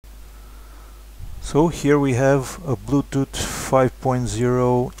So here we have a Bluetooth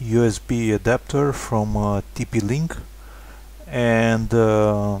 5.0 USB adapter from TP Link, and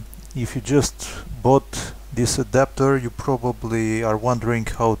if you just bought this adapter, you probably are wondering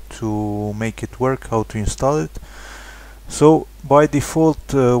how to make it work, how to install it. So by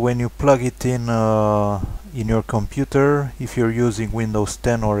default, when you plug it in your computer, if you're using Windows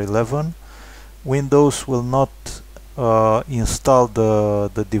 10 or 11, Windows will not install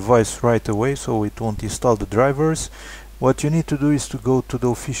the device right away, so it won't install the drivers. What you need to do is to go to the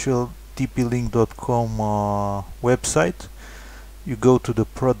official tplink.com website. You go to the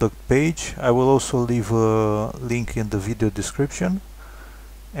product page. I will also leave a link in the video description,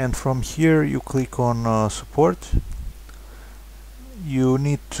 and from here you click on support. You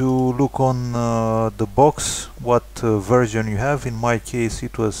need to look on the box what version you have. In my case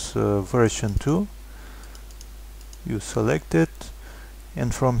it was version 2. You select it,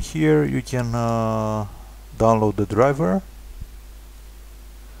 and from here you can download the driver.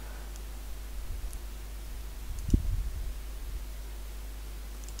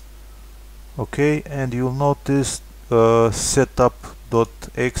 Okay, and you'll notice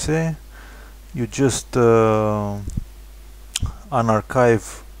setup.exe. You just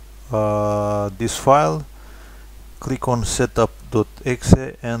unarchive this file, click on setup.exe,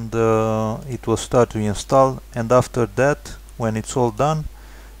 and it will start to install. And after that, when it's all done,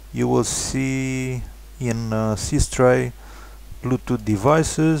 you will see in Systray Bluetooth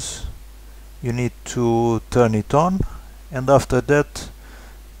devices. You need to turn it on, and after that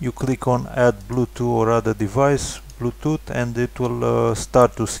you click on add Bluetooth or other device Bluetooth, and it will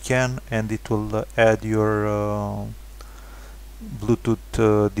start to scan, and it will add your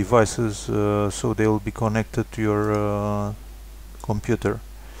Bluetooth devices, so they will be connected to your computer.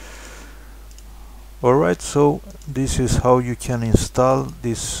 Alright, so this is how you can install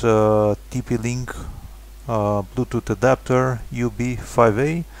this TP Link Bluetooth adapter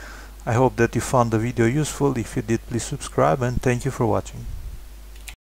UB5A. I hope that you found the video useful. If you did, please subscribe, and thank you for watching.